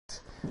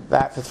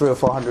that for 300 or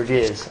 400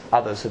 years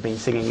others have been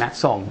singing that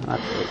song.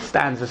 It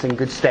stands us in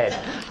good stead,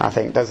 I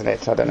think, doesn't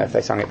it? I don't know if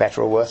they sung it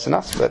better or worse than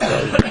us, but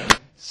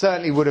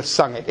certainly would have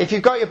sung it. If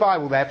you've got your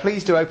Bible there,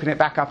 please do open it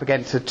back up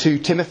again to 2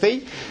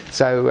 Timothy.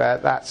 So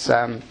that's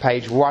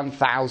page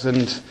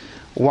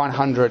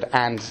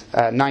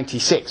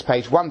 1196,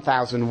 page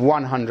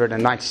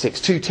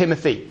 1196, 2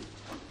 Timothy.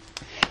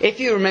 If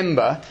you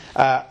remember,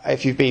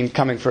 if you've been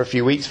coming for a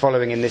few weeks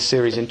following in this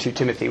series in 2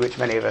 Timothy, which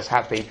many of us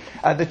have been,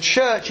 the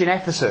church in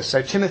Ephesus,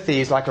 so Timothy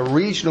is like a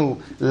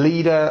regional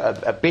leader,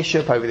 a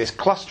bishop over this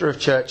cluster of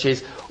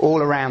churches all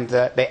around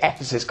the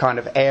Ephesus kind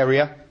of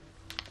area.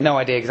 No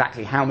idea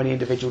exactly how many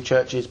individual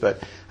churches,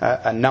 but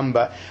a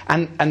number.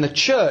 And the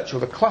church, or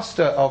the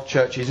cluster of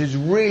churches, is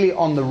really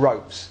on the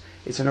ropes.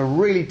 It's in a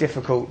really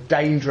difficult,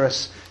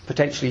 dangerous,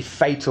 potentially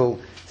fatal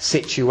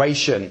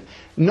situation.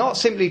 Not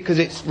simply because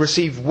it's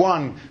received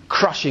one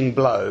crushing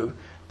blow,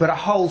 but a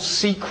whole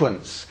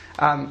sequence.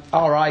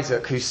 Our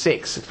Isaac, who's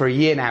 6, for a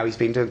year now he's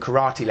been doing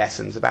karate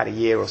lessons, about a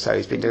year or so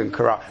he's been doing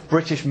karate,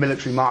 British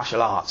military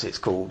martial arts it's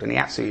called, and he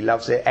absolutely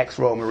loves it.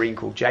 Ex-Royal Marine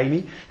called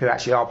Jamie, who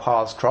actually our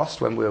paths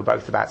crossed when we were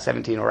both about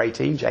 17 or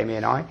 18, Jamie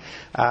and I,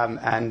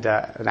 and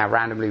now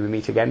randomly we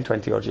meet again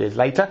 20 odd years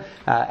later.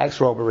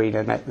 Ex-Royal Marine,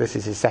 and this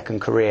is his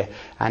second career,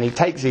 and he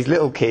takes these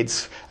little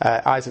kids,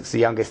 Isaac's the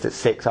youngest at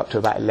 6, up to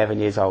about 11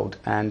 years old,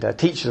 and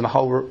teaches them a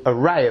whole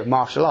array of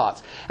martial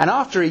arts. And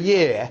after a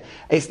year,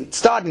 it's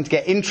starting to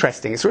get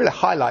interesting. It's really a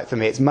highlight for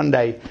me. It's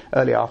Monday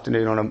early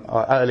afternoon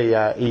early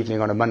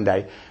evening on a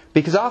Monday,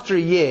 because after a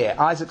year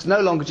Isaac's no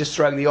longer just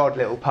throwing the odd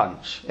little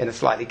punch in a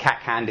slightly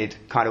cack-handed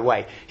kind of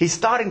way. He's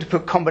starting to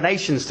put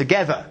combinations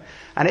together,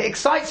 and it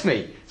excites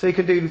me. So he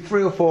can do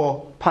 3 or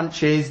 4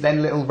 punches, then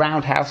a little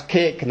roundhouse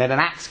kick, and then an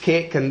axe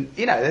kick, and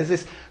there's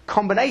this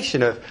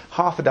combination of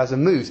half a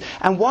dozen moves.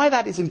 And why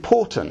that is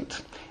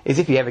important is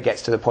if he ever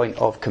gets to the point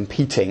of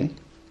competing,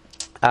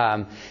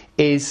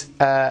 is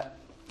a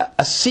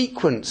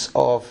sequence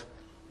of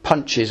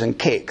punches and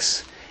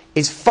kicks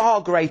is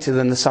far greater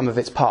than the sum of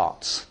its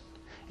parts,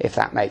 if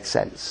that makes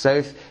sense.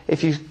 So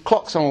if you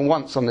clock someone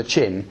once on the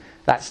chin,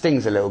 that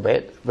stings a little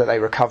bit, but they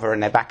recover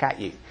and they're back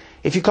at you.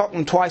 If you clock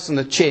them twice on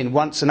the chin,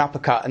 once an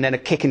uppercut and then a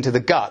kick into the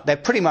gut, they're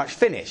pretty much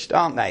finished,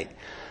 aren't they?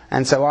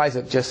 And so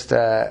Isaac, just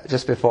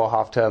before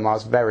half term, I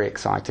was very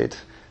excited.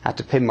 I had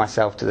to pin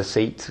myself to the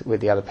seat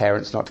with the other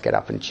parents not to get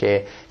up and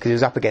cheer, because he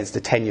was up against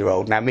a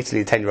 10-year-old. Now,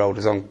 admittedly, the 10-year-old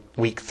was on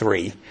week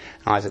 3,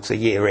 Isaac's a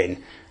year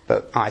in,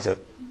 but Isaac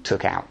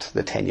took out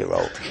the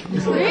 10-year-old.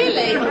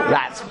 Really?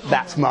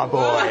 That's my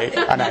boy.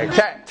 I know,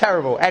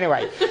 terrible.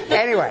 Anyway,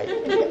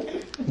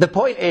 the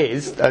point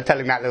is,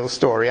 telling that little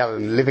story, other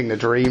than living the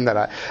dream,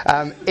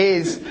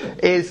 is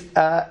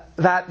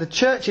that the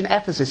church in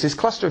Ephesus, this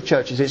cluster of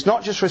churches, it's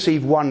not just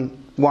received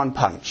one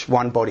punch,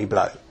 one body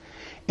blow.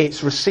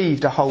 It's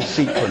received a whole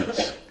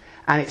sequence.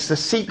 And it's the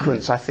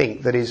sequence, I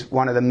think, that is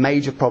one of the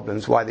major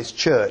problems why this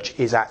church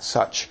is at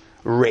such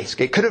risk.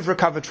 It could have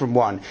recovered from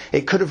 1,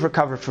 it could have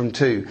recovered from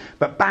 2,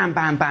 but bam,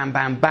 bam, bam,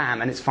 bam,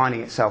 bam, and it's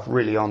finding itself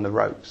really on the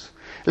ropes.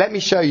 Let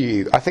me show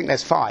you, I think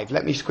there's 5,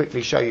 let me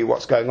quickly show you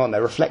what's going on.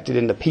 They're reflected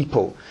in the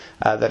people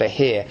that are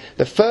here.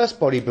 The first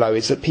body blow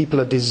is that people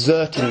are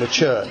deserting the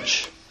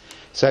church.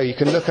 So you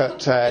can look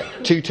at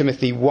 2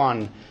 Timothy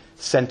 1,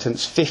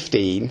 sentence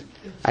 15,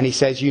 and he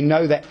says, "You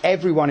know that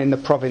everyone in the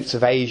province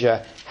of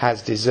Asia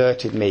has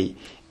deserted me,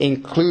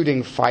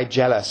 including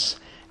Phygellus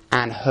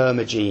and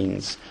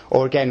Hermogenes."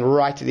 Or again,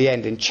 right at the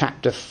end in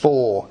chapter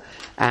 4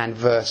 and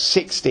verse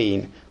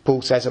 16,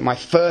 Paul says, "At my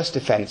first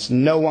offence,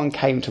 no one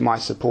came to my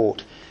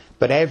support,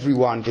 but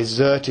everyone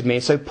deserted me."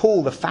 And so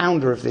Paul, the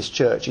founder of this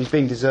church, is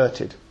being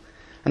deserted.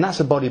 And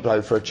that's a body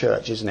blow for a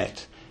church, isn't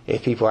it?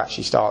 If people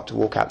actually start to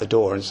walk out the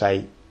door and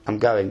say, "I'm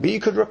going." But you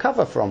could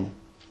recover from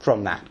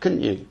that,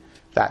 couldn't you?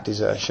 That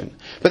desertion.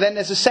 But then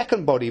there's a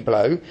second body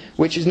blow,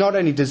 which is not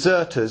only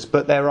deserters,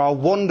 but there are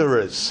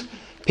wanderers.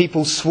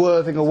 People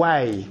swerving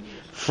away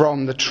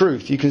from the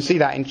truth. You can see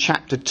that in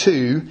chapter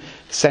 2,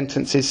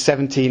 sentences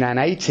 17 and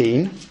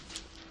 18.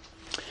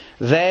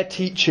 "Their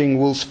teaching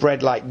will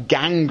spread like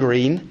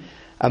gangrene.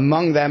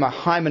 Among them are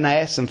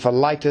Hymenaeus and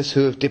Philetus,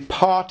 who have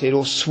departed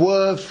or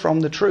swerved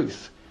from the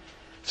truth."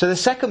 So the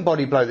second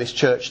body blow this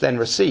church then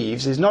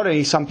receives is not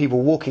only some people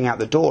walking out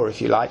the door,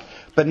 if you like,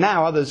 but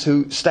now others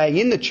who staying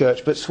in the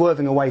church but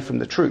swerving away from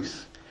the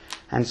truth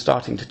and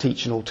starting to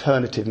teach an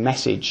alternative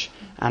message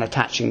and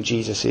attaching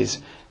Jesus'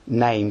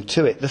 name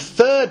to it. The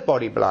third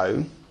body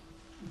blow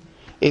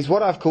is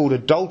what I've called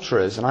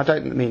adulterers, and I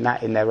don't mean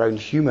that in their own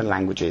human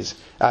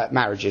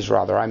marriages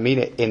rather. I mean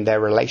it in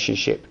their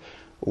relationship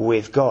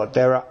with God.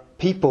 There are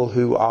people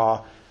who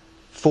are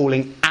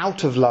falling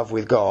out of love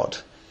with God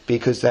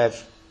because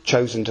they've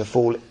chosen to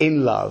fall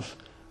in love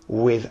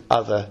with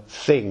other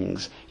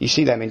things. You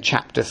see them in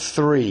chapter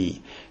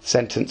 3,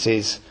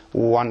 sentences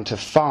 1 to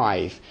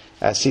 5.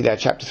 See there,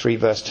 chapter 3,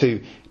 verse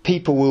 2.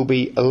 "People will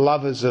be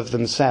lovers of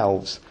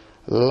themselves,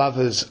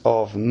 lovers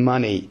of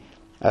money."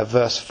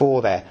 Verse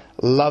 4 there,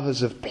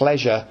 "lovers of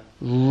pleasure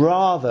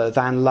rather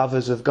than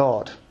lovers of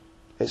God."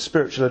 It's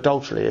spiritual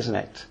adultery, isn't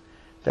it?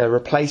 They're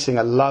replacing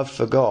a love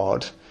for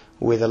God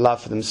with a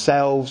love for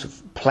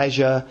themselves,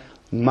 pleasure,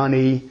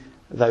 money,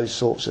 those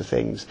sorts of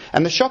things.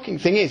 And the shocking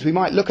thing is, we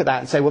might look at that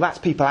and say, well, that's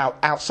people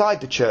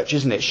outside the church,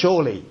 isn't it?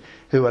 Surely,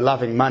 who are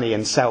loving money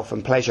and self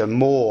and pleasure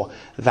more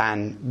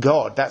than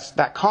God.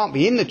 That can't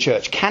be in the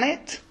church, can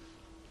it?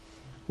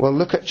 Well,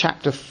 look at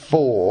chapter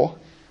 4,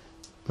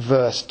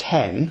 verse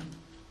 10.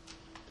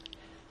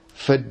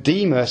 For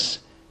Demas,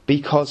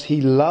 because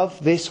he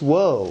loved this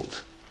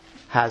world,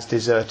 has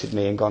deserted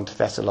me and gone to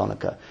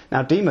Thessalonica.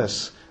 Now,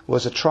 Demas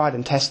was a tried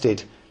and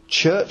tested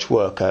church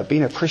worker,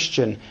 been a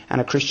Christian and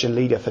a Christian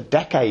leader for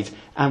decades.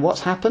 And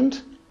what's happened?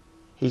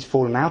 He's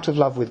fallen out of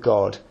love with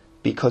God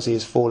because he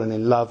has fallen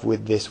in love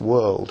with this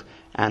world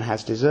and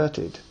has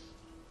deserted.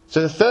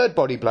 So the third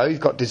body blow,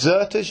 you've got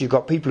deserters, you've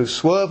got people who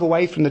swerve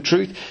away from the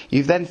truth.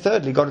 You've then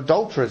thirdly got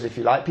adulterers, if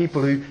you like,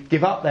 people who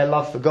give up their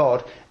love for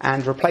God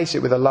and replace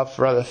it with a love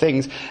for other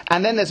things.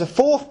 And then there's a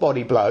fourth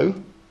body blow,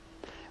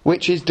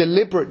 which is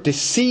deliberate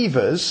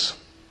deceivers.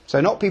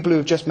 So not people who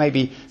have just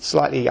maybe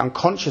slightly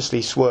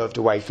unconsciously swerved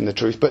away from the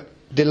truth, but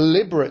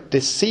deliberate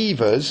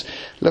deceivers.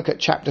 Look at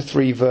chapter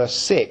 3, verse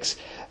 6.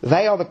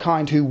 They are the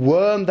kind who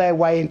worm their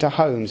way into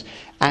homes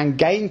and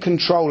gain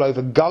control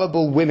over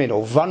gullible women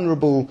or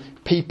vulnerable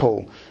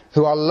people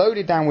who are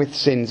loaded down with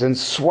sins and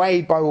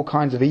swayed by all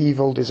kinds of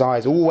evil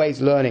desires,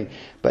 always learning,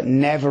 but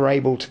never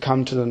able to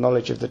come to the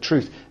knowledge of the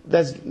truth.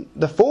 There's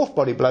the fourth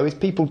body blow is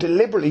people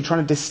deliberately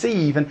trying to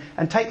deceive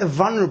and take the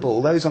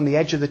vulnerable, those on the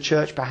edge of the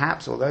church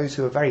perhaps, or those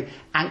who are very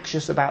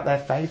anxious about their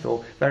faith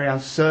or very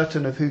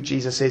uncertain of who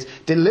Jesus is,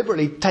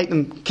 deliberately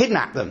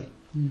kidnap them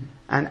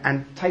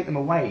and take them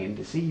away and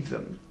deceive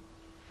them.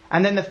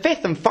 And then the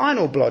fifth and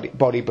final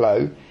body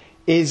blow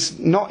is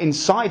not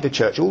inside the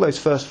church. All those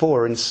first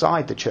four are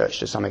inside the church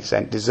to some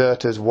extent.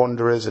 Deserters,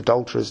 wanderers,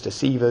 adulterers,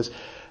 deceivers.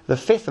 The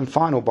fifth and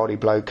final body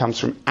blow comes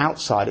from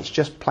outside. It's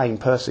just plain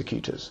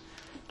persecutors.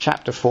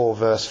 Chapter 4,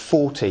 verse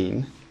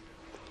 14.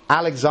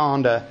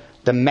 Alexander,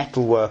 the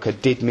metalworker,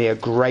 did me a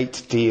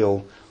great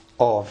deal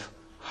of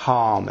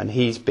harm. And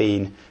he's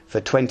been,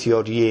 for 20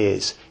 odd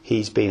years,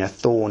 he's been a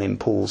thorn in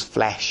Paul's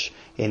flesh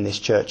in this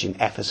church in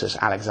Ephesus.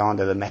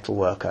 Alexander, the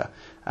metalworker,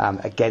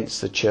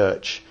 against the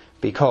church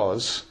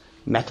because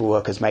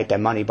metalworkers made their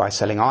money by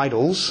selling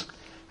idols,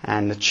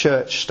 and the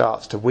church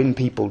starts to win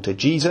people to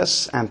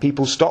Jesus and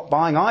people stop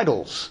buying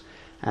idols,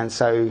 and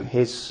so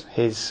his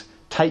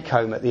take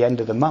home at the end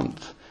of the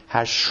month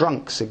has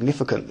shrunk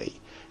significantly,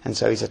 and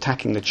so he's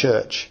attacking the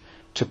church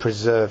to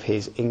preserve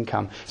his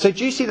income. So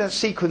do you see that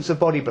sequence of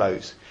body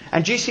blows?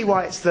 And do you see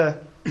why it's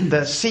the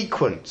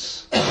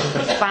sequence,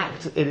 the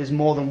fact that it is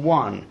more than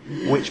one,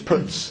 which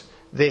puts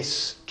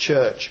this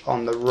church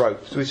on the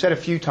ropes? We've said a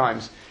few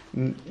times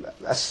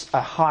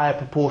a higher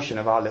proportion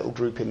of our little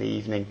group in the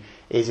evening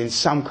is in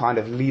some kind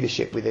of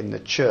leadership within the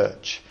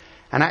church.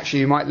 And actually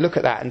you might look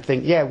at that and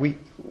think, yeah, we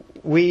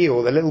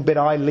or the little bit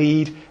I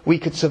lead, we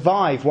could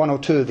survive one or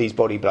two of these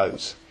body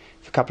blows.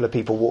 If a couple of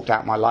people walked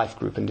out my life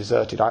group and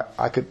deserted,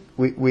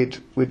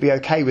 we'd be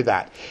okay with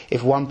that.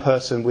 If one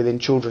person within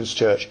children's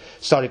church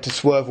started to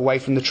swerve away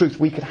from the truth,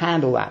 we could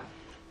handle that.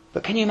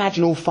 But can you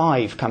imagine all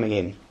five coming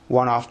in,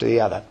 one after the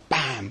other?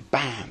 Bam,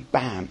 bam,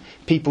 bam.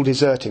 People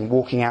deserting,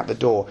 walking out the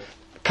door.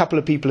 A couple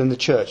of people in the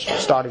church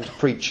starting to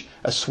preach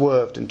a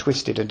swerved and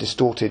twisted and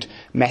distorted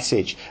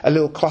message. A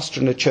little cluster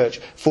in the church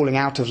falling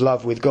out of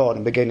love with God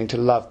and beginning to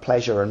love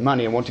pleasure and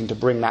money and wanting to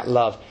bring that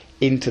love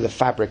into the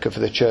fabric of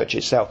the church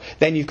itself.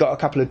 Then you've got a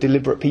couple of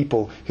deliberate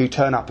people who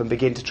turn up and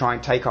begin to try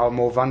and take our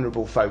more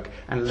vulnerable folk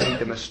and lead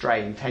them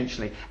astray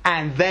intentionally.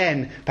 And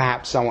then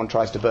perhaps someone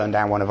tries to burn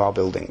down one of our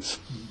buildings.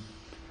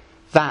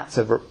 That's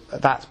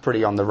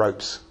pretty on the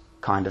ropes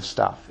kind of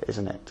stuff,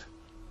 isn't it?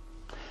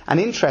 And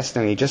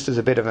interestingly, just as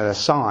a bit of an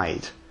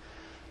aside,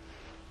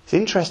 it's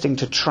interesting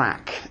to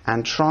track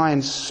and try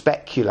and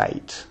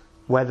speculate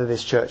whether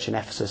this church in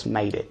Ephesus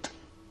made it.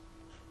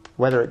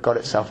 Whether it got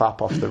itself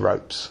up off the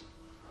ropes,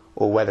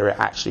 or whether it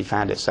actually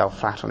found itself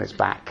flat on its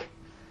back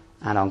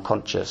and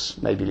unconscious,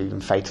 maybe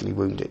even fatally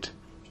wounded.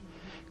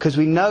 Because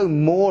we know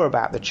more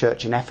about the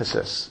church in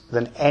Ephesus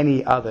than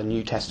any other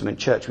New Testament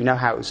church. We know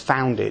how it was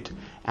founded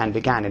and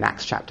began in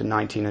Acts chapter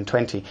 19 and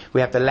 20.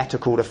 We have the letter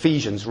called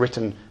Ephesians,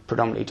 written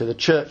predominantly to the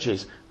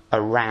churches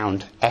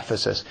around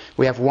Ephesus.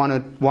 We have 1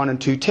 and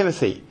 2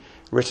 Timothy,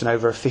 written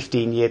over a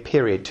 15-year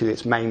period to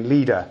its main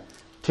leader,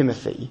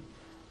 Timothy.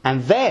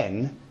 And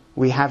then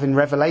we have in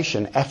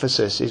Revelation,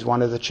 Ephesus is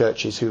one of the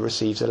churches who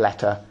receives a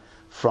letter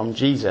from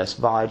Jesus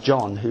via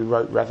John, who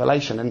wrote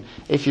Revelation. And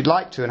if you'd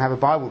like to and have a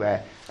Bible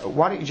there,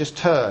 why don't you just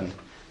turn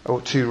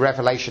to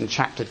Revelation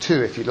chapter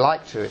 2 if you'd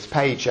like to. It's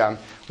page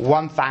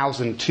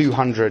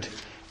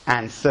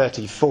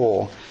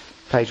 1234.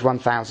 Page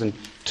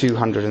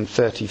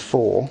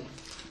 1234.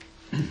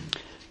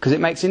 Because it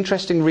makes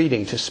interesting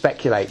reading to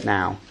speculate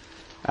now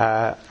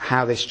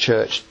how this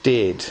church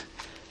did.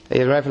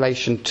 In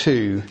Revelation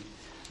 2,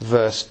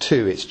 verse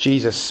 2, it's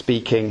Jesus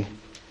speaking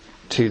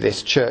to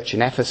this church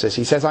in Ephesus.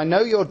 He says, I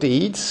know your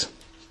deeds,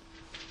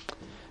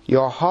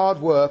 your hard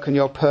work and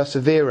your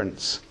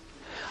perseverance.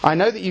 I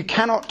know that you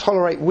cannot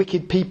tolerate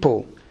wicked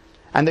people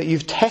and that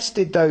you've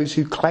tested those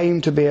who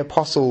claim to be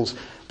apostles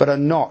but are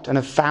not, and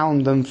have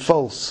found them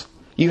false.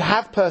 You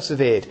have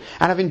persevered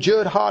and have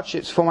endured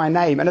hardships for my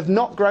name and have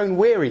not grown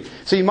weary.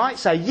 So you might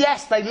say,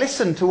 yes, they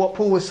listened to what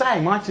Paul was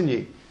saying, mightn't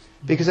you?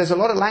 Because there's a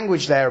lot of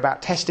language there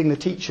about testing the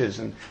teachers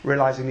and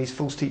realising these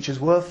false teachers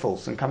were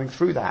false and coming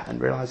through that and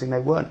realising they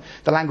weren't.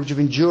 The language of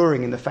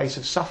enduring in the face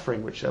of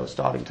suffering, which they were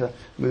starting to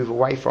move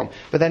away from.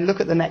 But then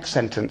look at the next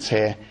sentence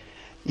here.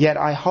 Yet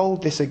I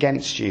hold this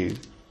against you.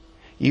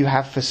 You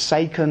have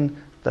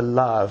forsaken the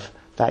love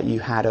that you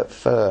had at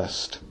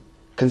first.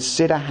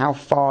 Consider how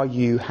far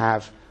you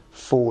have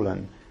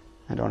fallen.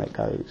 And on it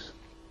goes.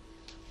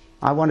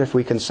 I wonder if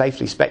we can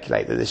safely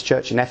speculate that this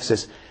church in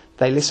Ephesus,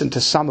 they listened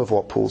to some of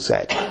what Paul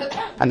said,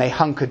 and they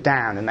hunkered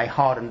down and they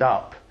hardened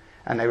up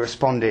and they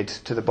responded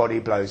to the body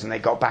blows and they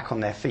got back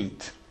on their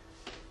feet.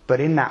 But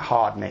in that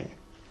hardening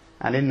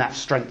and in that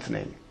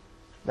strengthening,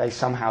 they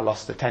somehow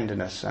lost the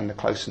tenderness and the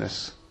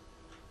closeness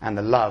and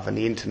the love and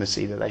the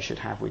intimacy that they should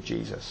have with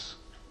Jesus.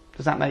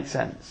 Does that make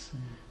sense?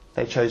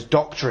 They chose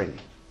doctrine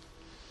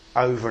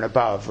over and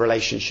above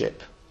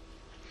relationship,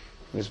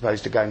 as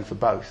opposed to going for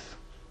both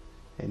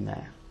in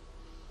there.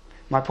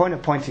 My point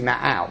of pointing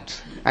that out,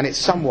 and it's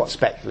somewhat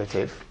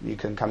speculative, you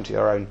can come to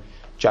your own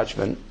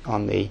judgment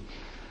on the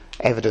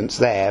evidence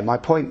there. My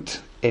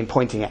point in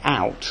pointing it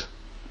out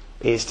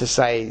is to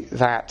say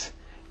that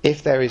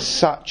if there is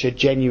such a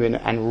genuine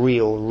and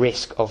real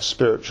risk of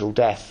spiritual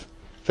death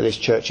for this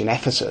church in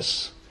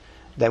Ephesus,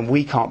 then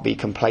we can't be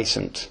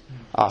complacent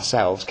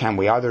ourselves, can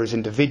we? Either as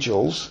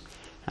individuals,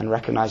 and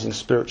recognising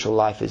spiritual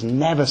life is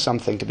never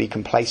something to be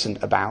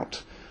complacent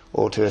about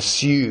or to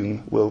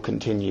assume will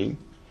continue,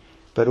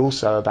 but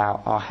also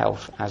about our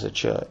health as a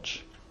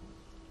church.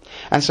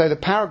 And so the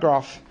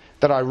paragraph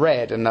that I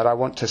read and that I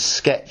want to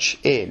sketch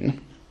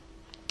in,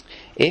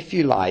 if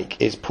you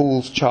like, is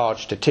Paul's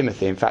charge to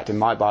Timothy. In fact, in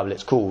my Bible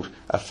it's called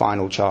a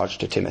final charge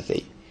to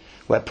Timothy,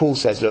 where Paul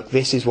says, look,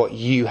 this is what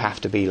you have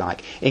to be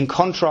like. In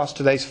contrast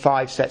to those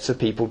 5 sets of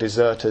people,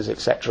 deserters,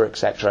 etc.,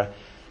 etc.,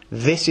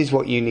 this is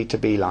what you need to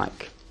be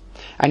like.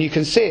 And you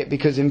can see it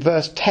because in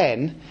verse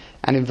 10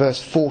 and in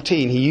verse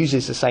 14 he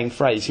uses the same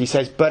phrase. He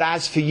says, but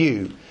as for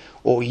you,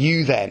 or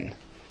you then.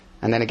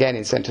 And then again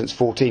in sentence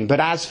 14, but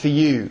as for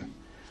you.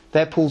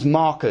 They're Paul's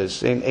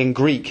markers. In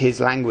Greek, his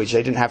language,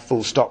 they didn't have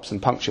full stops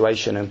and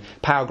punctuation and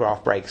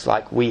paragraph breaks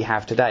like we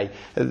have today.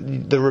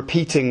 The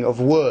repeating of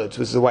words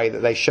was the way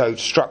that they showed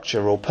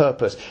structure or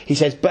purpose. He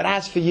says, but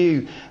as for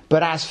you,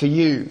 but as for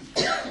you.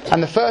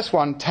 And the first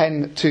one,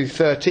 10 to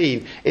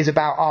 13, is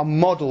about our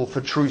model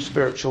for true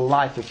spiritual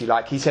life, if you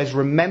like. He says,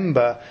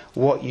 remember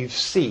what you've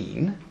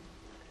seen.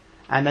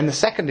 And then the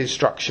second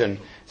instruction,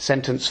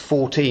 sentence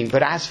 14,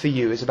 but as for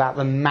you, is about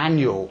the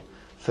manual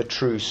for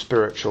true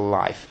spiritual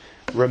life.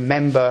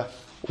 Remember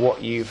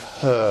what you've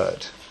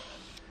heard.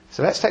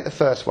 So let's take the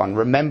first one.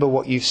 Remember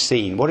what you've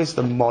seen. What is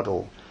the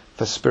model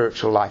for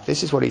spiritual life?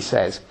 This is what he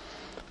says.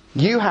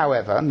 You,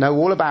 however, know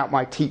all about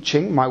my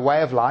teaching, my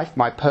way of life,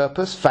 my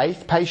purpose,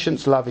 faith,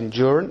 patience, love,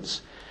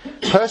 endurance,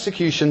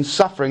 persecutions,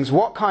 sufferings.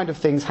 What kind of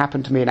things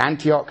happened to me in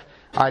Antioch,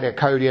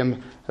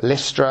 Iconium,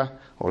 Lystra,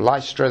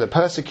 the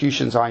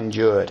persecutions I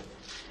endured.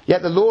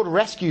 Yet the Lord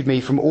rescued me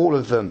from all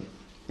of them.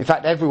 In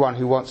fact, everyone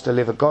who wants to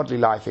live a godly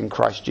life in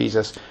Christ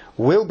Jesus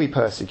will be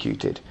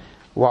persecuted,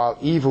 while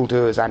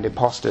evildoers and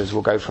impostors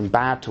will go from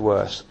bad to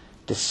worse,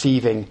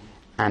 deceiving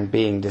and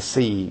being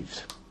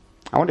deceived.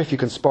 I wonder if you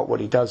can spot what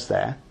he does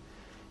there.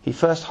 He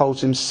first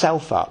holds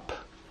himself up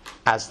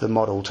as the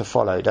model to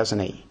follow, doesn't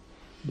he?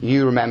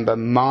 You remember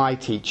my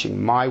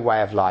teaching, my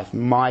way of life,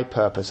 my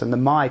purpose, and the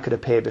my could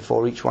appear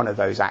before each one of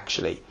those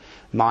actually.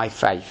 My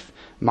faith,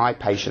 my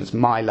patience,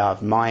 my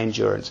love, my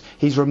endurance.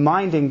 He's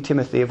reminding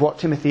Timothy of what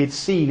Timothy had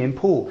seen in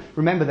Paul.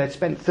 Remember, they'd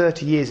spent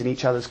 30 years in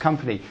each other's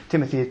company.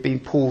 Timothy had been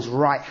Paul's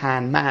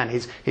right-hand man,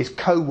 his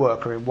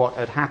co-worker in what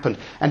had happened.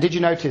 And did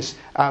you notice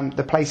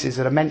the places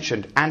that are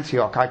mentioned?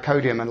 Antioch,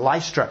 Iconium and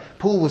Lystra.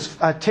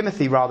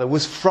 Timothy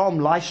was from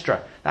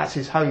Lystra. That's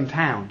his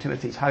hometown,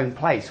 Timothy's home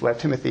place, where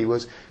Timothy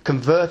was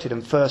converted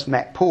and first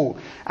met Paul.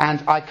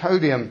 And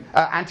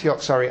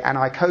Antioch and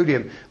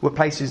Iconium were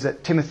places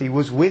that Timothy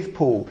was with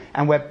Paul,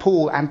 and where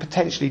Paul and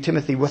potentially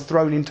Timothy were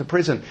thrown into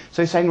prison.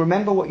 So he's saying,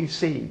 remember what you've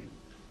seen.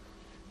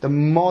 The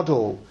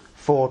model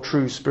for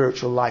true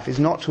spiritual life is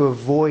not to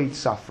avoid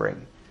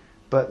suffering,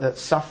 but that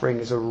suffering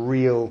is a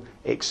real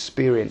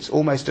experience,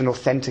 almost an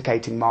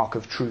authenticating mark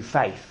of true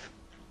faith.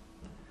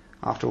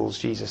 After all, as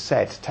Jesus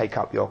said, take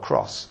up your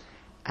cross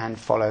and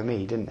follow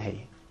me, didn't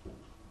he?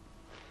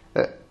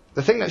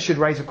 The thing that should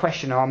raise a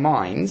question in our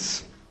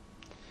minds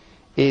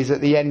is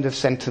at the end of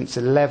sentence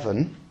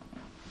 11.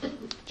 Do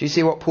you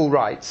see what Paul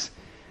writes?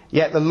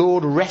 Yet the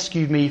Lord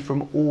rescued me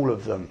from all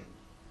of them.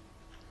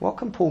 What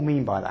can Paul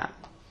mean by that?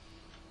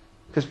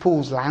 Because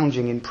Paul's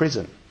lounging in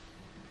prison.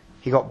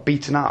 He got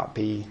beaten up.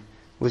 He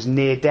was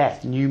near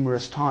death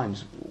numerous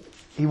times.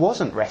 He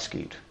wasn't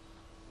rescued.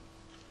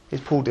 Is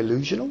Paul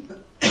delusional?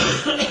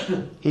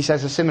 He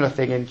says a similar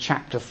thing in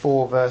chapter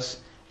 4, verse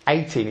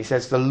 18, he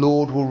says, the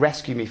Lord will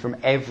rescue me from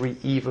every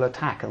evil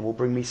attack and will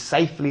bring me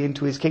safely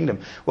into his kingdom.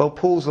 Well,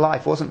 Paul's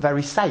life wasn't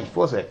very safe,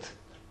 was it?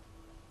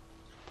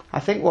 I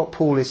think what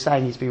Paul is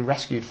saying he's been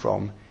rescued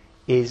from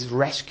is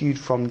rescued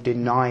from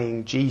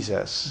denying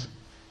Jesus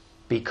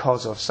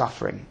because of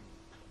suffering.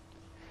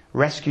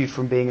 Rescued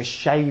from being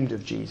ashamed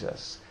of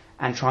Jesus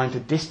and trying to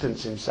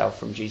distance himself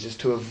from Jesus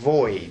to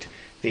avoid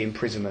the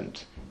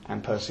imprisonment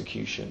and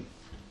persecution.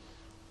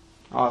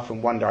 I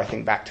often wonder, I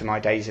think back to my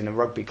days in a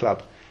rugby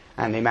club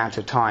and the amount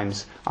of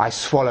times I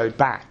swallowed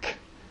back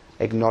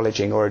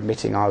acknowledging or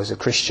admitting I was a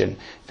Christian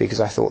because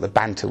I thought the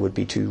banter would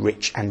be too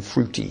rich and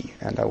fruity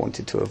and I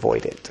wanted to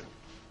avoid it.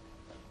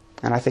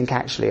 And I think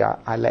actually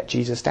I let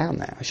Jesus down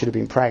there. I should have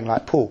been praying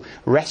like Paul.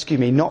 Rescue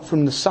me not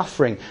from the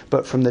suffering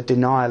but from the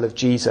denial of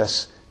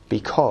Jesus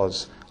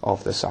because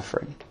of the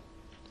suffering.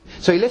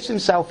 So he lifts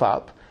himself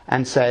up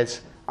and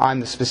says, I'm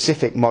the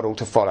specific model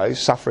to follow.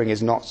 Suffering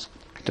is not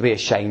to be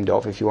ashamed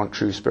of if you want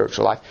true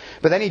spiritual life.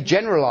 But then he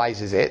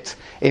generalizes it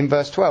in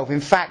verse 12.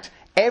 In fact,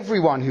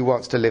 everyone who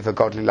wants to live a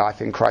godly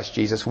life in Christ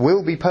Jesus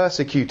will be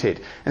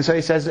persecuted. And so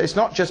he says, it's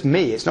not just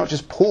me, it's not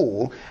just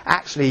Paul.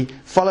 Actually,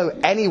 follow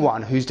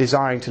anyone who's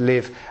desiring to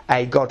live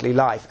a godly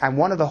life. And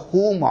one of the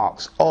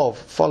hallmarks of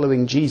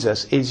following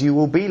Jesus is you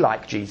will be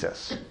like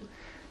Jesus.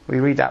 We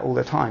read that all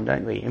the time,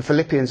 don't we? In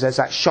Philippians, there's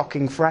that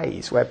shocking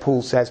phrase where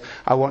Paul says,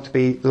 I want to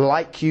be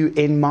like you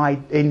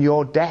in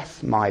your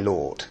death, my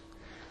Lord.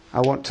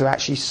 I want to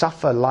actually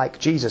suffer like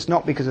Jesus,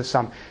 not because of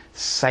some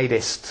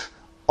sadist,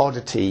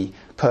 oddity,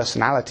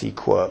 personality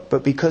quirk,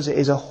 but because it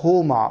is a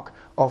hallmark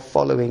of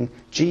following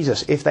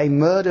Jesus. If they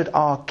murdered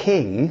our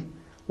king,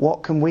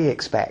 what can we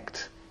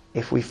expect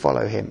if we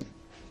follow him?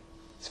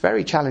 It's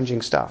very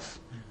challenging stuff.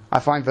 I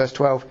find verse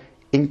 12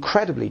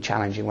 incredibly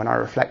challenging when I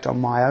reflect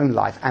on my own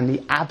life and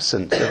the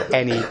absence of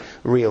any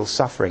real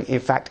suffering. In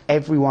fact,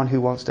 everyone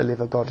who wants to live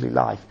a godly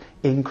life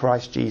in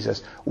Christ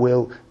Jesus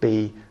will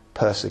be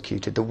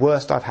persecuted. The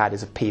worst I've had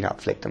is a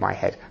peanut flicked to my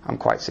head. I'm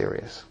quite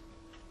serious.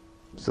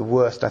 It's the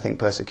worst, I think,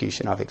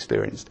 persecution I've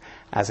experienced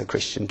as a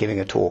Christian, giving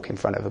a talk in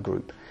front of a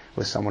group,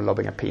 was someone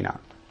lobbing a peanut.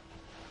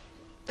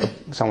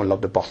 Someone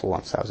lobbed a bottle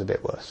once, that was a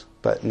bit worse.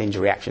 But Ninja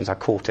Reactions, I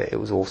caught it, it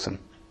was awesome.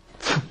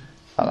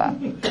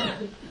 Like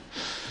that.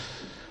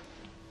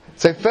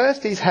 So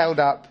first he's held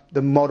up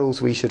the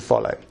models we should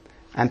follow,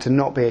 and to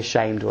not be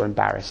ashamed or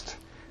embarrassed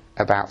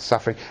about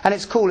suffering. And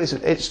it's cool,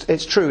 isn't it?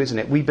 It's true, isn't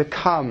it? We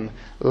become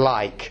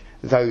like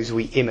those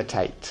we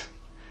imitate.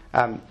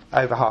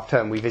 Over half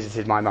term we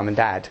visited my mum and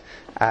dad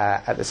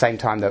at the same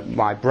time that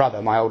my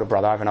older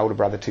brother, I have an older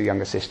brother, 2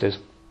 younger sisters.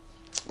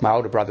 My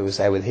older brother was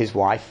there with his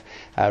wife,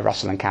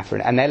 Russell and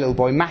Catherine, and their little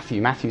boy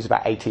Matthew. Matthew's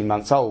about 18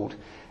 months old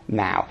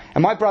now.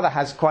 And my brother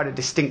has quite a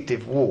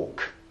distinctive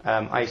walk.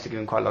 I used to give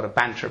him quite a lot of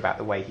banter about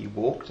the way he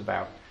walked,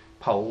 about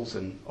poles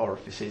and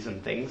orifices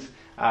and things,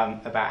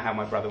 about how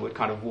my brother would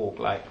kind of walk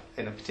like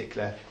in a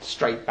particular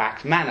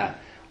straight-backed manner.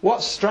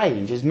 What's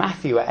strange is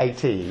Matthew at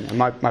 18, and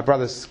my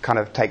brother's kind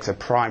of takes a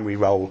primary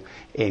role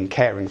in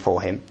caring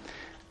for him,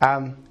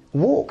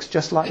 walks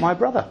just like my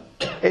brother.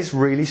 It's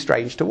really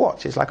strange to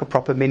watch. It's like a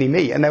proper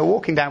mini-me. And they were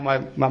walking down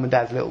my mum and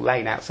dad's little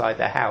lane outside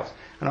their house,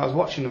 and I was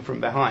watching them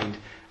from behind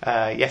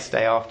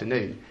yesterday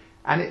afternoon.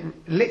 And it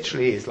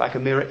literally is like a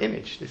mirror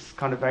image. This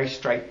kind of very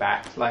straight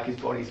back, like his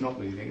body's not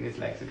moving and his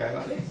legs are going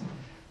like this.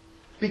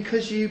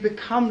 Because you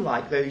become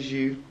like those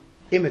you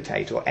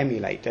imitate or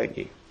emulate, don't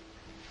you?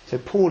 So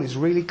Paul is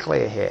really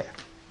clear here.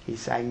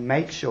 He's saying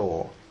make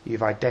sure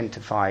you've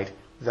identified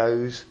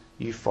those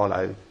you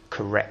follow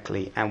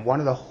correctly. And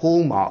one of the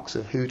hallmarks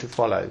of who to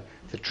follow,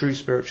 the true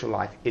spiritual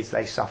life, is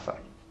they suffer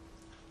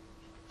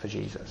for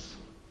Jesus.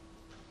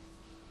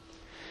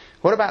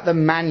 What about the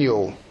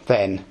manual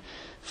then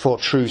for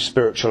true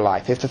spiritual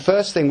life? If the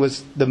first thing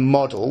was the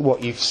model,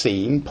 what you've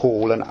seen,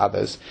 Paul and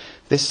others,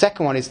 this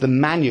second one is the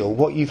manual,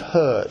 what you've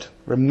heard.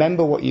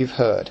 Remember what you've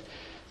heard.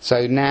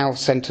 So now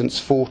sentence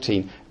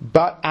 14.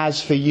 But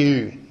as for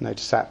you,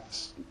 notice that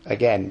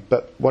again,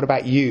 but what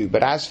about you?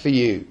 But as for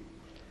you,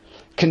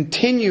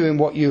 continue in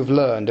what you have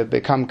learned and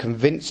become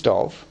convinced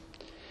of,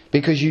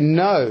 because you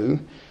know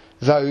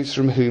those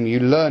from whom you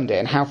learned it,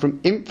 and how from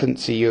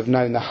infancy you have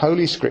known the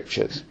Holy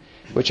Scriptures,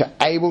 which are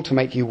able to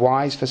make you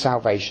wise for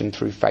salvation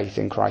through faith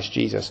in Christ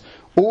Jesus.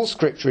 All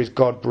Scripture is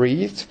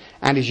God-breathed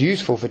and is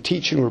useful for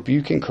teaching,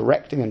 rebuking,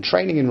 correcting and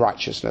training in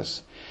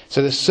righteousness,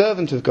 so the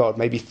servant of God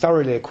may be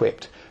thoroughly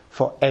equipped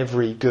for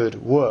every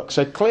good work.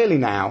 So clearly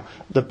now,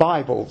 the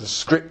Bible, the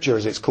Scripture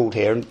as it's called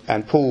here,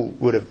 and Paul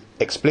would have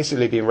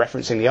explicitly been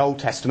referencing the Old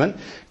Testament,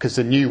 because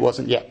the New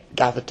wasn't yet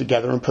gathered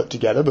together and put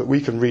together, but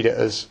we can read it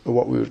as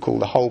what we would call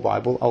the whole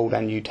Bible, Old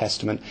and New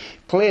Testament.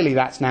 Clearly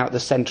that's now at the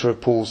centre of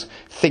Paul's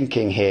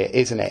thinking here,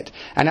 isn't it?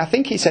 And I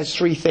think he says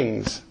 3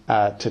 things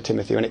to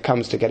Timothy when it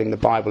comes to getting the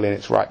Bible in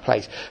its right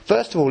place.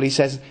 First of all, he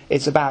says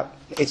it's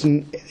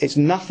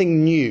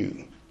nothing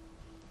new.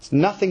 It's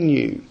nothing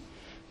new.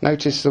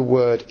 Notice the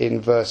word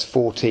in verse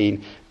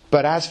 14.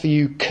 But as for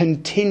you,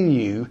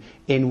 continue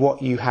in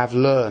what you have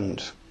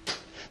learned.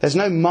 There's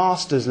no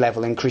master's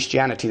level in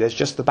Christianity, there's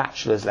just the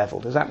bachelor's level.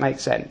 Does that make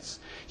sense?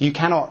 You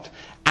cannot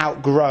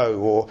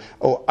outgrow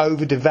or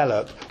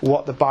overdevelop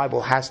what the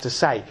Bible has to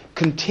say.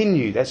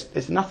 Continue.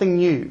 There's nothing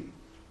new.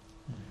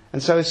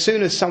 And so as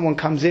soon as someone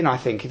comes in, I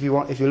think, if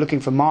you're looking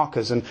for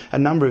markers, and a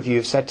number of you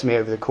have said to me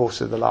over the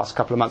course of the last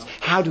couple of months,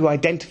 how do you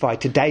identify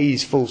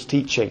today's false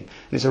teaching? And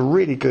it's a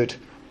really good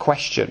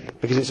question,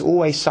 because it's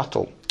always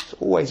subtle. It's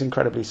always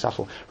incredibly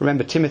subtle.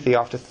 Remember, Timothy,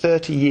 after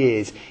 30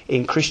 years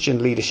in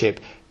Christian leadership,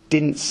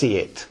 didn't see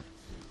it.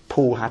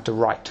 Paul had to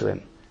write to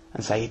him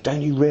and say,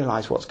 don't you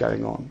realise what's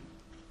going on?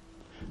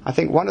 I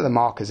think one of the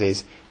markers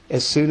is,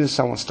 as soon as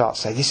someone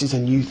starts to say, this is a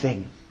new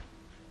thing,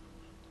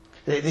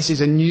 this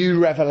is a new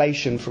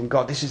revelation from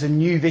God, this is a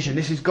new vision,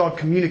 this is God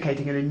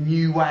communicating in a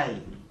new way,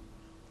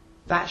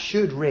 that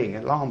should ring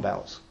alarm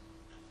bells.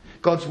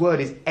 God's word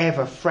is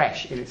ever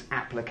fresh in its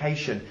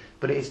application,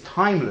 but it is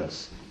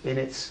timeless in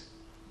its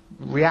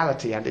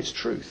reality and its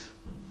truth.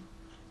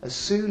 As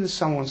soon as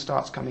someone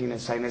starts coming in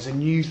and saying there's a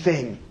new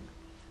thing,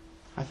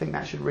 I think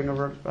that should ring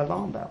an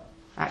alarm bell.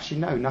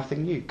 Actually, no,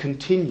 nothing new.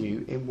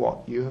 Continue in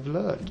what you have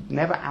learned.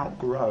 Never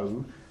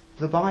outgrow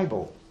the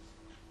Bible.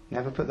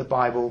 Never put the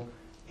Bible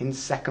in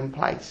second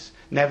place.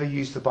 Never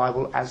use the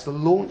Bible as the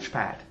launch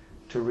pad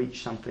to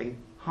reach something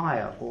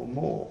higher or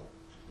more.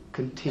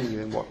 Continue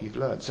in what you've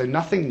learned. So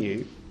nothing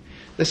new.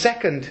 The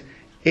second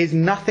is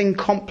nothing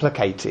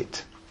complicated.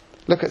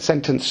 Look at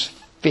sentence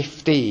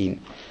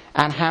 15.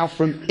 And how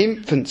from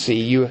infancy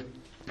you have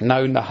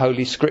known the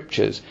Holy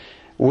Scriptures,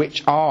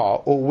 which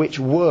are or which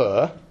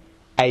were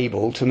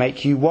able to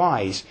make you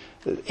wise.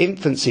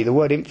 Infancy, the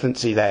word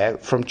infancy there,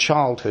 from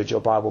childhood,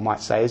 your Bible might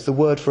say, is the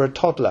word for a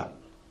toddler.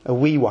 A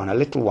wee one, a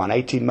little one,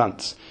 18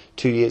 months,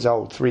 2 years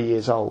old, 3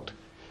 years old.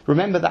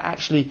 Remember that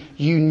actually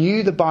you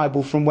knew the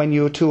Bible from when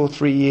you were 2 or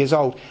 3 years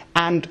old,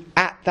 and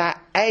at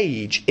that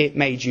age it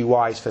made you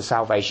wise for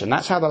salvation.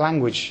 That's how the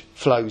language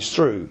flows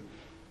through.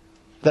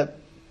 That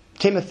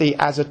Timothy,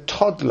 as a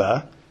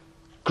toddler,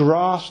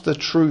 grasped the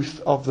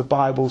truth of the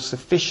Bible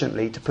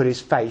sufficiently to put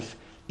his faith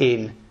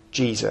in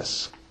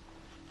Jesus.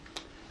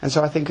 And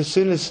so I think as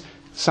soon as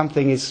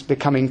something is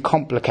becoming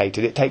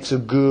complicated, it takes a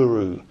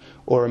guru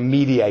or a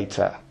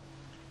mediator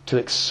to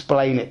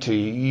explain it to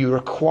you. You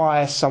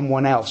require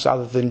someone else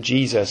other than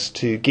Jesus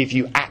to give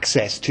you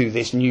access to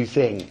this new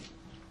thing.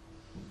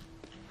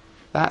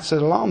 That's an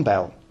alarm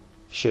bell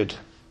should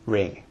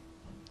ring.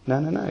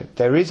 No.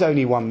 There is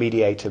only one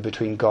mediator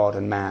between God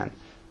and man.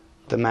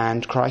 The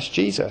man Christ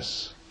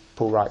Jesus,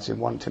 Paul writes in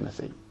 1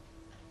 Timothy.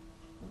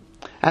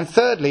 And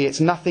thirdly,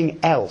 it's nothing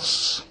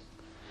else.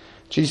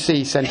 Do you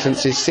see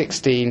sentences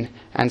 16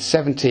 and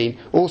 17?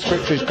 All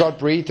Scripture is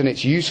God-breathed and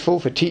it's useful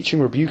for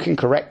teaching, rebuking,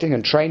 correcting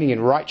and training in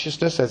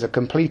righteousness. There's a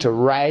complete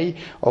array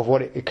of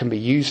what it can be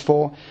used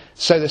for.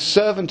 So the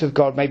servant of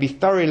God may be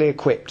thoroughly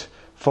equipped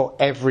for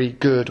every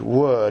good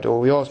word. Or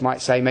we always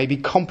might say may be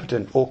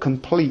competent or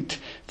complete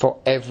for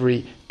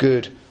every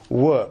good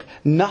work.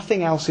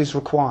 Nothing else is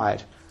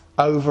required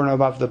over and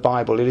above the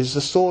Bible. It is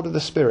the sword of the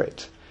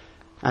Spirit.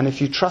 And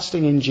if you're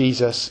trusting in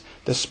Jesus,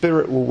 the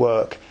Spirit will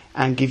work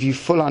and give you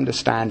full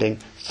understanding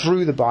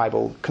through the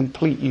Bible,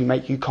 complete you,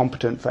 make you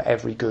competent for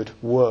every good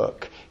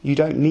work. You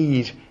don't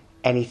need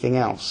anything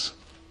else.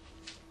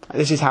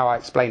 This is how I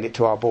explained it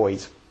to our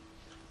boys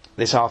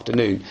this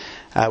afternoon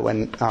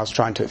when I was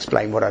trying to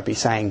explain what I'd be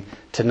saying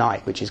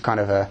tonight, which is kind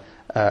of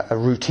a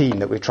routine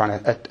that we're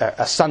trying to,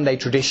 a Sunday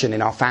tradition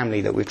in our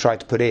family that we've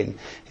tried to put in,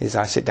 is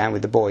I sit down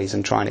with the boys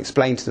and try and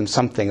explain to them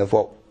something of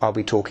what I'll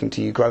be talking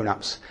to you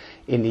grown-ups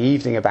in the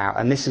evening about.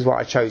 And this is what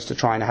I chose to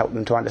try and help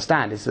them to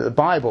understand, is that the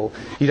Bible,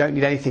 you don't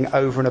need anything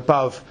over and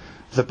above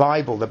the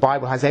Bible. The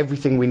Bible has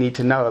everything we need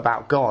to know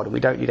about God, and we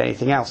don't need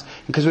anything else.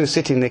 And because we were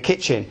sitting in the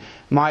kitchen,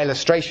 my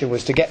illustration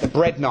was to get the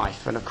bread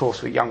knife. And of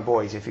course, with young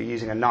boys, if you're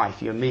using a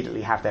knife, you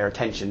immediately have their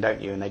attention, don't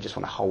you? And they just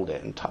want to hold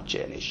it and touch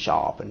it, and it's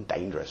sharp and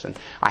dangerous. And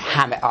I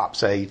ham it up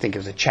so you think it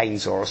was a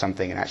chainsaw or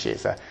something, and actually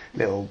it's a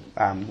little,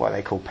 what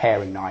they call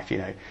paring knife, you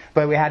know.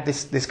 But we had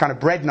this kind of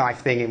bread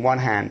knife thing in one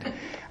hand.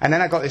 And then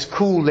I got this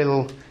cool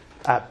little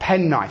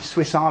pen knife,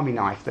 Swiss Army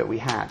knife that we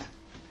had.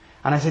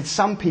 And I said,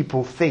 some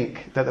people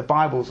think that the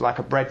Bible's like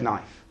a bread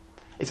knife.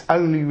 It's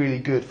only really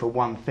good for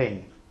one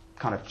thing,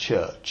 kind of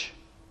church.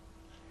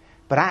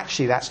 But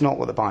actually, that's not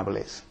what the Bible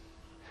is.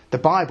 The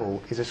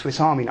Bible is a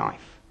Swiss Army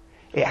knife.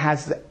 It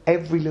has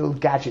every little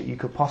gadget you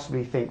could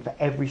possibly think for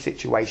every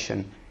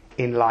situation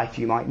in life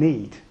you might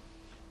need.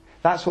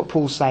 That's what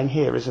Paul's saying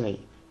here, isn't he?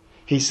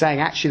 He's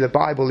saying, actually, the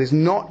Bible is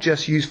not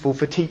just useful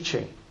for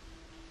teaching.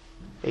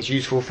 It's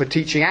useful for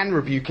teaching and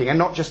rebuking, and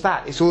not just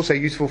that, it's also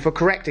useful for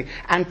correcting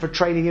and for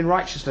training in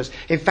righteousness.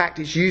 In fact,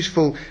 it's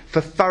useful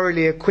for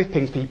thoroughly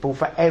equipping people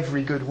for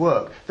every good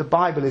work. The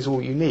Bible is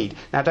all you need.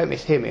 Now, don't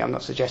mishear me, I'm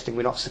not suggesting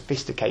we're not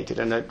sophisticated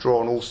and don't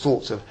draw on all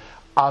sorts of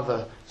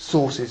other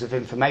sources of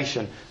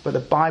information, but the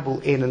Bible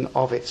in and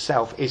of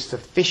itself is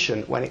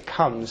sufficient when it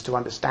comes to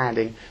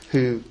understanding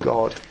who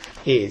God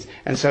is.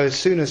 And so as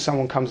soon as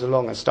someone comes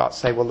along and starts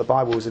to say, well, the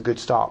Bible is a good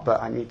start,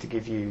 but I need to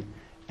give you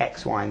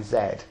X, Y, and Z,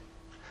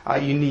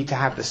 you need to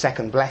have the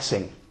second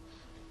blessing.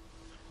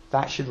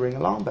 that should ring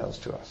alarm bells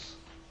to us.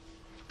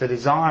 The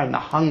desire and the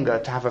hunger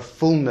to have a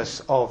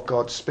fullness of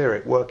God's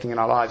Spirit working in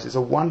our lives is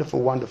a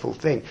wonderful, wonderful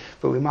thing.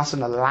 But we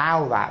mustn't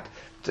allow that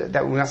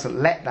we mustn't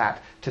let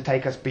that to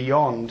take us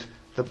beyond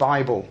the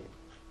Bible.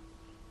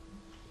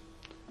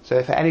 So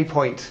if at any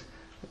point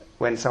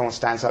when someone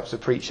stands up to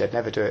preach, they'd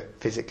never do it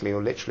physically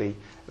or literally,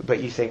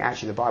 but you think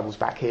actually the Bible's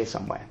back here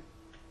somewhere.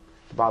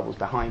 The Bible's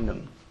behind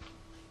them.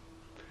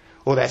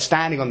 Or they're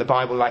standing on the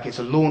Bible like it's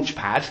a launch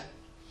pad.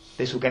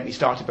 This will get me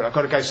started, but I've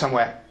got to go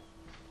somewhere.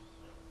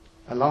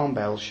 Alarm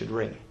bells should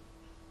ring.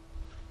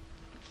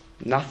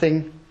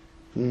 Nothing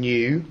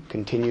new,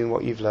 continuing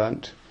what you've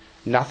learnt.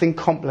 Nothing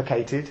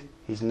complicated.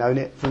 He's known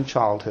it from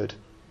childhood.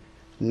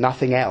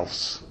 Nothing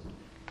else.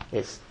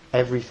 It's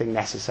everything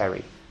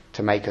necessary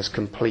to make us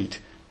complete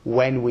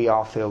when we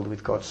are filled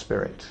with God's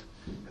Spirit,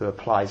 who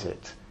applies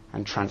it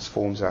and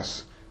transforms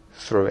us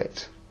through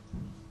it.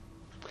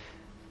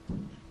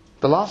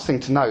 The last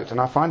thing to note, and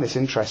I find this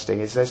interesting,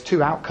 is there's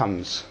two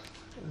outcomes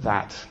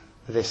that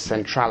this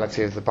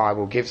centrality of the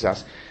Bible gives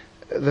us.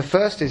 The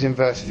first is in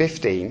verse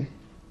 15.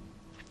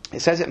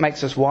 It says it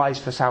makes us wise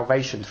for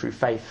salvation through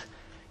faith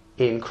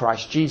in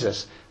Christ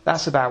Jesus.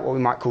 That's about what we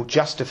might call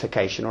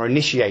justification or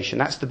initiation.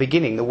 That's the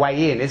beginning, the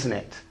way in, isn't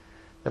it?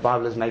 The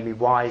Bible has made me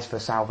wise for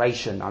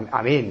salvation.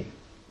 I'm in.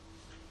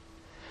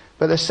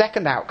 But the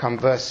second outcome,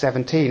 verse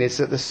 17, is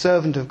that the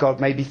servant of God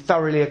may be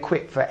thoroughly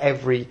equipped for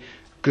every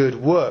good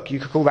work. You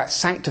could call that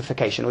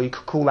sanctification, or you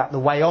could call that the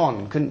way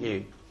on, couldn't you?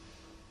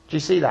 Do you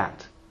see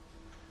that?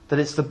 That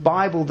it's the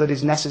Bible that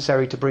is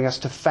necessary to bring us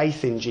to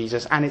faith in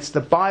Jesus, and it's the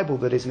Bible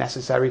that is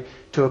necessary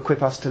to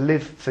equip us to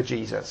live for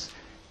Jesus.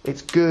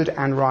 It's good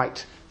and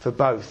right for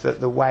both, that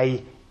the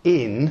way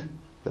in,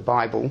 the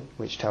Bible,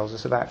 which tells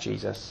us about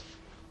Jesus,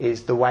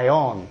 is the way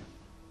on,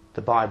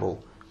 the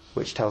Bible,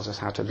 which tells us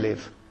how to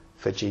live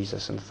for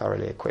Jesus and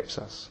thoroughly equips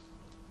us.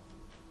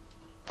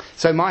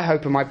 So my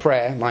hope and my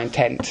prayer, my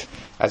intent,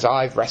 as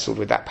I've wrestled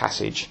with that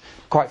passage,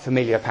 quite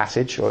familiar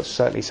passage, or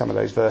certainly some of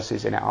those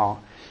verses in it are,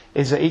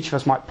 is that each of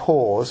us might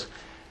pause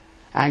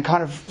and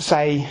kind of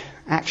say,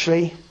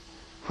 actually,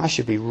 I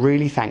should be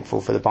really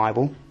thankful for the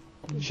Bible.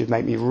 It should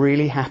make me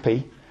really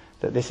happy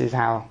that this is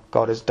how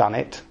God has done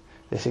it.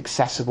 This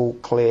accessible,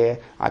 clear,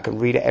 I can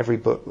read it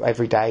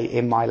every day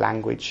in my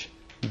language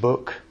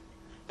book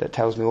that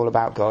tells me all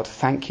about God.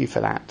 Thank you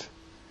for that.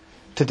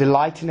 To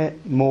delight in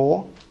it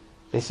more,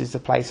 this is the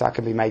place I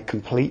can be made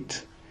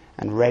complete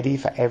and ready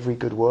for every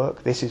good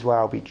work. This is where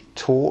I'll be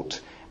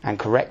taught and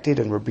corrected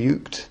and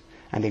rebuked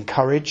and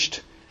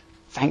encouraged.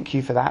 Thank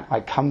you for that. I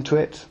come to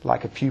it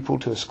like a pupil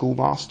to a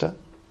schoolmaster.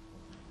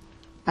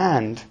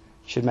 And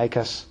should make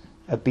us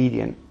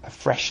obedient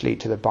freshly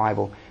to the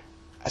Bible,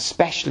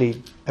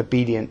 especially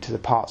obedient to the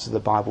parts of the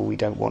Bible we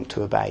don't want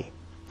to obey.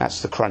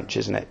 That's the crunch,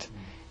 isn't it?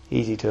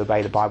 Easy to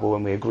obey the Bible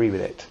when we agree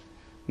with it.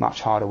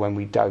 Much harder when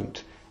we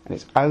don't. And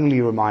it's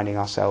only reminding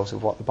ourselves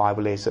of what the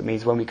Bible is. That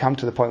means when we come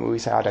to the point where we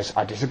say,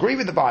 I disagree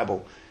with the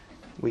Bible,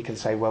 we can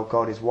say, well,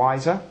 God is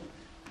wiser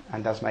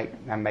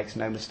and makes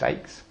no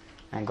mistakes.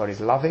 And God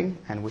is loving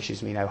and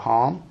wishes me no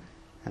harm.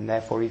 And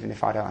therefore, even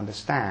if I don't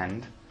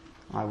understand,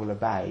 I will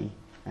obey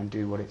and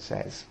do what it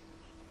says.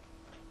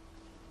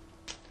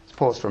 Let's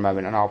pause for a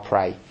moment and I'll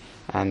pray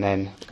and then